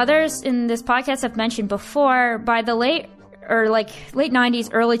 as others in this podcast have mentioned before, by the late 90s,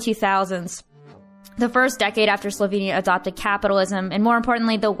 early 2000s, the first decade after Slovenia adopted capitalism, and more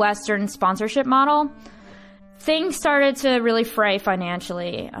importantly, the Western sponsorship model, things started to really fray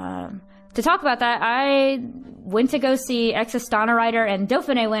financially. To talk about that, I went to go see ex-Astana rider and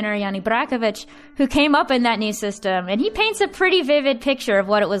Dauphiné winner Yanni Brakovic, who came up in that new system, and he paints a pretty vivid picture of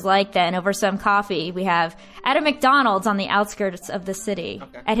what it was like then over some coffee we have at a McDonald's on the outskirts of the city,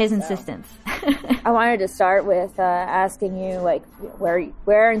 at his insistence. I wanted to start with asking you, like,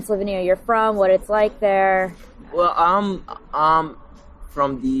 where in Slovenia you're from, what it's like there. Well, I'm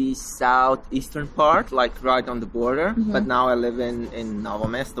from the southeastern part, like right on the border. Mm-hmm. But now I live in Novo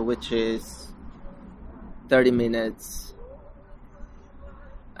Mesto, which is 30 minutes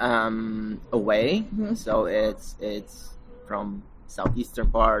away. Mm-hmm. So it's from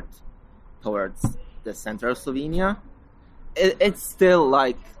southeastern part towards the center of Slovenia. It's still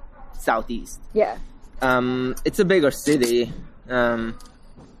like southeast. Yeah. It's a bigger city. But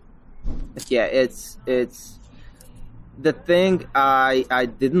yeah, it's the thing I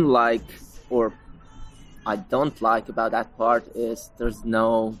didn't like, or I don't like about that part, is there's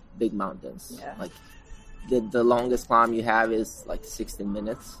no big mountains. Yeah. Like the longest climb you have is like 16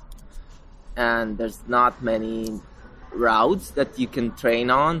 minutes, and there's not many routes that you can train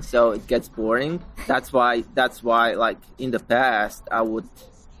on, so it gets boring. That's why like in the past I would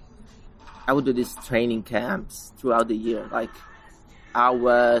do these training camps throughout the year. Like I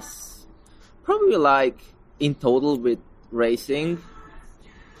was probably like in total with racing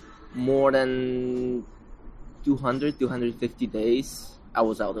more than 250 days I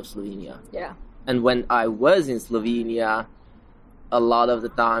was out of Slovenia. Yeah. And when I was in Slovenia, a lot of the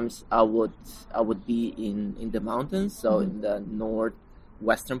times I would be in the mountains, so mm-hmm. in the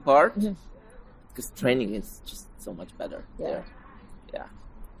northwestern part, mm-hmm. because training is just so much better there. Yeah.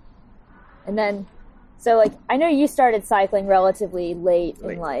 And then, so like, I know you started cycling relatively late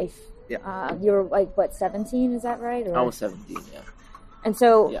in life. Yeah. You were like, what, 17? Is that right? Or? I was 17, yeah. And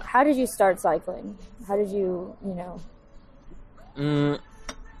so, how did you start cycling? How did you know?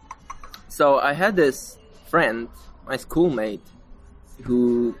 So I had this friend, my schoolmate,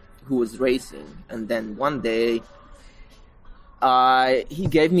 who who was racing. And then one day, he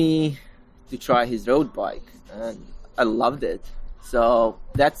gave me to try his road bike, and I loved it. So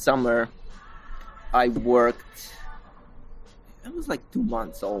that summer, I worked, it was like 2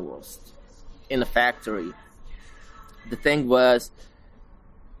 months almost, in a factory. The thing was,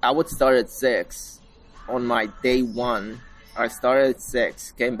 I would start at 6. On my day 1, I started at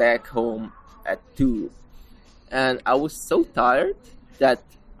 6, came back home at 2. And I was so tired that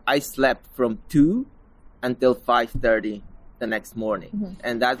I slept from 2 until 5:30 the next morning. Mm-hmm.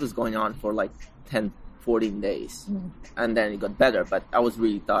 And that was going on for like 10, 14 days. Mm-hmm. And then it got better, but I was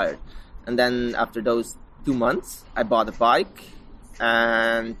really tired. And then after those 2 months, I bought a bike,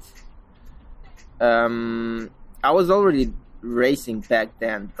 and I was already racing back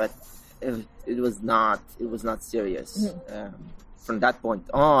then, but it was not serious. Mm-hmm. From that point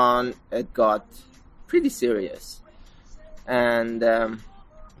on, it got pretty serious. And I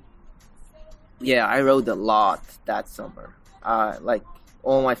rode a lot that summer. Like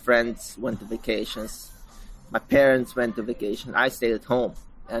all my friends went to vacations, my parents went to vacation. I stayed at home,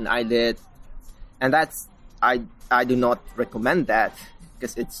 and I did, and I do not recommend that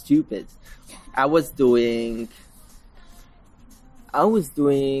because it's stupid. I was doing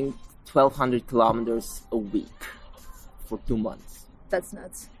 1,200 kilometers a week for 2 months. That's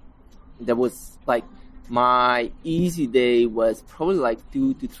nuts. That was like, my easy day was probably like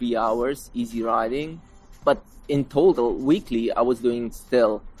 2 to 3 hours easy riding, but in total weekly I was doing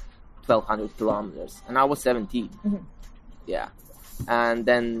still 1,200 kilometers, and I was 17. Mm-hmm. Yeah, and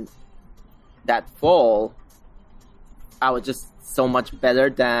then that fall I was just so much better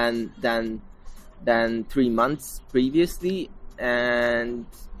than 3 months previously, and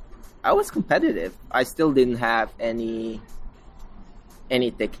I was competitive. I still didn't have any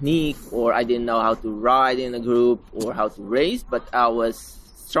technique, or I didn't know how to ride in a group or how to race, but I was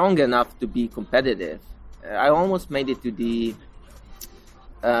strong enough to be competitive. I almost made it to the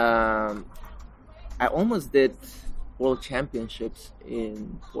I almost did World Championships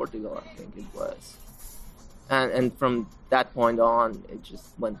in Portugal, I think it was. And from that point on, it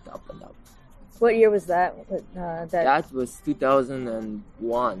just went up and up. What year was that? That was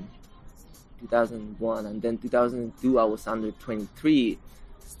 2001. And then 2002 I was under 23,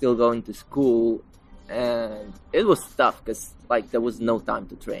 still going to school, and it was tough because like there was no time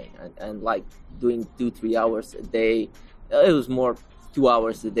to train, and like doing 2-3 hours a day. It was more 2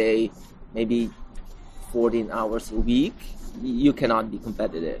 hours a day, maybe 14 hours a week. You cannot be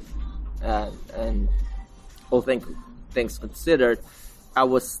competitive, and all things considered, I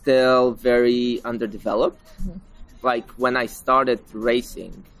was still very underdeveloped. Mm-hmm. Like when I started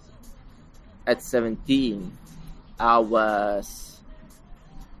racing at 17, I was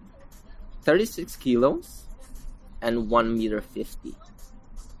 36 kilos and 1.50 meters.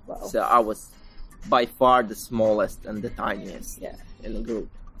 Wow. So I was by far the smallest and the tiniest in the group.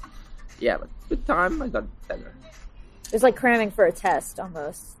 Yeah, but with time I got better. It was like cramming for a test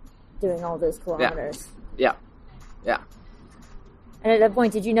almost, doing all those kilometers. Yeah. And at that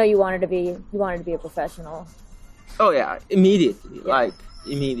point, did you know you wanted to be a professional? Oh yeah, immediately.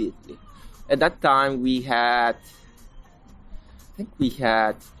 Immediately. At that time, I think we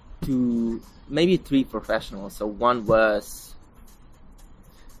had 2, maybe 3 professionals. So one was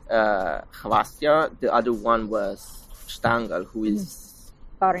Hvastja, the other one was Stangal, who is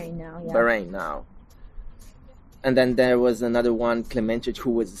Bahrain now. And then there was another one, Klemencic, who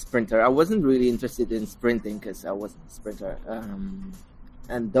was a sprinter. I wasn't really interested in sprinting because I wasn't a sprinter.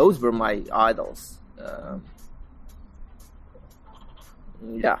 And those were my idols.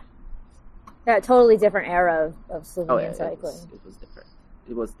 Yeah, totally different era of Slovenian cycling.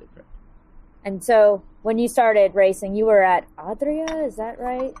 It was different. And so when you started racing, you were at Adria, is that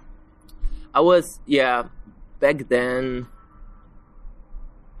right? I was, back then.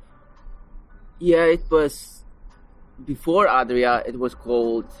 Yeah, it was before Adria. It was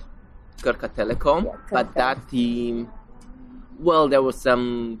called Krka Telekom, but that team, well, there was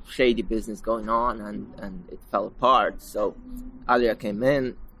some shady business going on, and it fell apart. So Adria came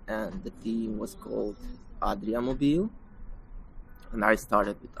in, and the team was called Adria Mobil, and I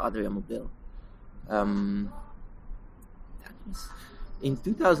started with Adria Mobil. That was in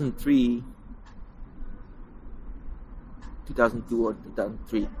 2003, 2002 or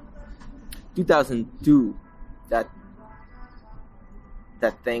 2003. 2002, that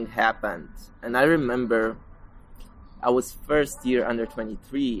thing happened, and I remember I was first year under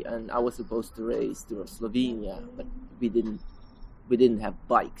 23, and I was supposed to race through Slovenia, but we didn't have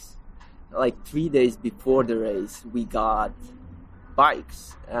bikes. Like 3 days before the race, we got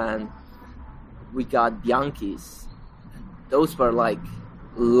bikes, and we got Bianchis. Those were like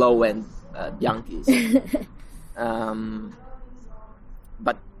low-end Bianchis.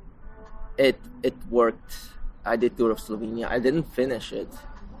 But it worked. I did Tour of Slovenia. I didn't finish it.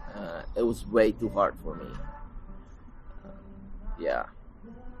 It was way too hard for me. Yeah.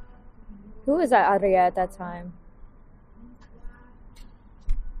 Who was at Adria at that time?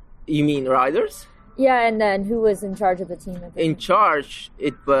 You mean riders? Yeah, and then who was in charge of the team at the In charge,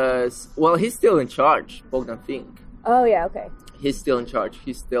 it was... Well, he's still in charge, Bogdan Fink. Oh, yeah, okay. He's still in charge.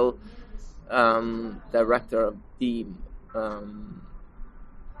 He's still director of the team.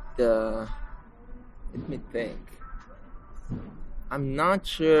 Let me think. I'm not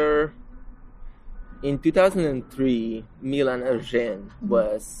sure. In 2003, Milan Eugene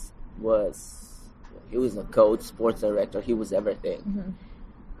was he was a coach, sports director. He was everything.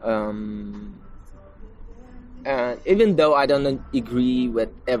 And even though I don't agree with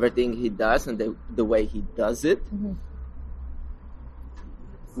everything he does and the way he does it,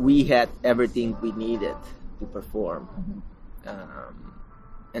 we had everything we needed to perform.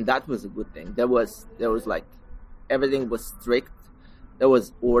 And that was a good thing. There was like, everything was strict. There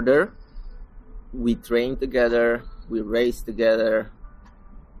was order. We trained together. We raced together.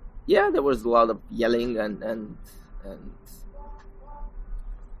 Yeah, there was a lot of yelling and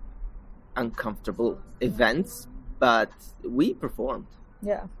uncomfortable events, but we performed.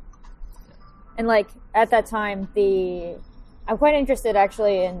 Yeah. And like at that time, I'm quite interested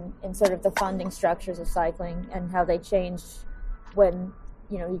actually in sort of the funding structures of cycling and how they changed when,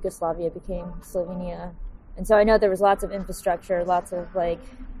 you know, Yugoslavia became Slovenia. And so I know there was lots of infrastructure, lots of like,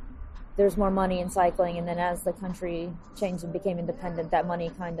 there was more money in cycling, and then as the country changed and became independent, that money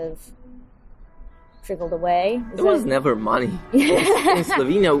kind of trickled away. There was never money. In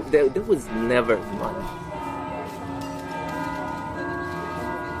Slovenia, there was never money.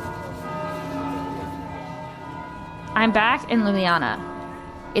 I'm back in Ljubljana.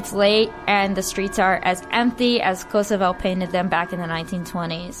 It's late and the streets are as empty as Kosovo painted them back in the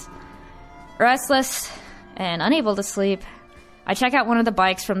 1920s. Restless and unable to sleep, I check out one of the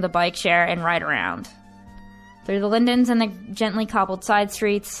bikes from the bike share and ride around. Through the lindens and the gently cobbled side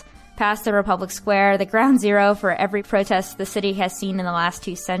streets, past the Republic Square, the ground zero for every protest the city has seen in the last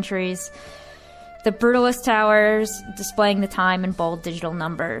 2 centuries. The brutalist towers displaying the time in bold digital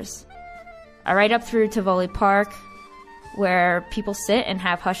numbers. I ride up through Tivoli Park, where people sit and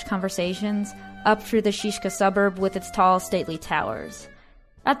have hushed conversations, up through the Žižka suburb with its tall, stately towers.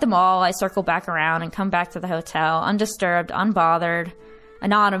 At the mall, I circle back around and come back to the hotel, undisturbed, unbothered,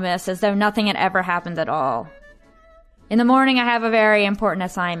 anonymous, as though nothing had ever happened at all. In the morning, I have a very important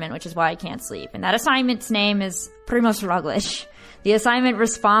assignment, which is why I can't sleep. And that assignment's name is Primož Roglič, the assignment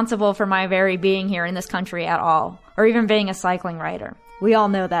responsible for my very being here in this country at all, or even being a cycling writer. We all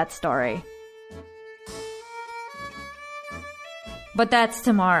know that story. But that's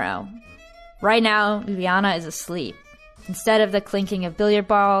tomorrow. Right now, Ljubljana is asleep. Instead of the clinking of billiard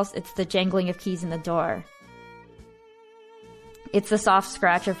balls, it's the jangling of keys in the door. It's the soft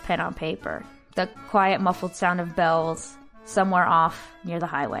scratch of pen on paper. The quiet, muffled sound of bells somewhere off near the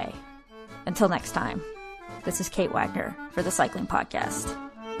highway. Until next time, this is Kate Wagner for the Cycling Podcast.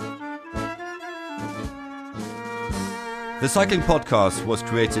 The Cycling Podcast was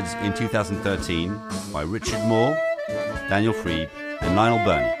created in 2013 by Richard Moore, Daniel Freeb, and Lionel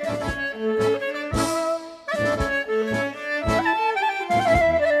Burney.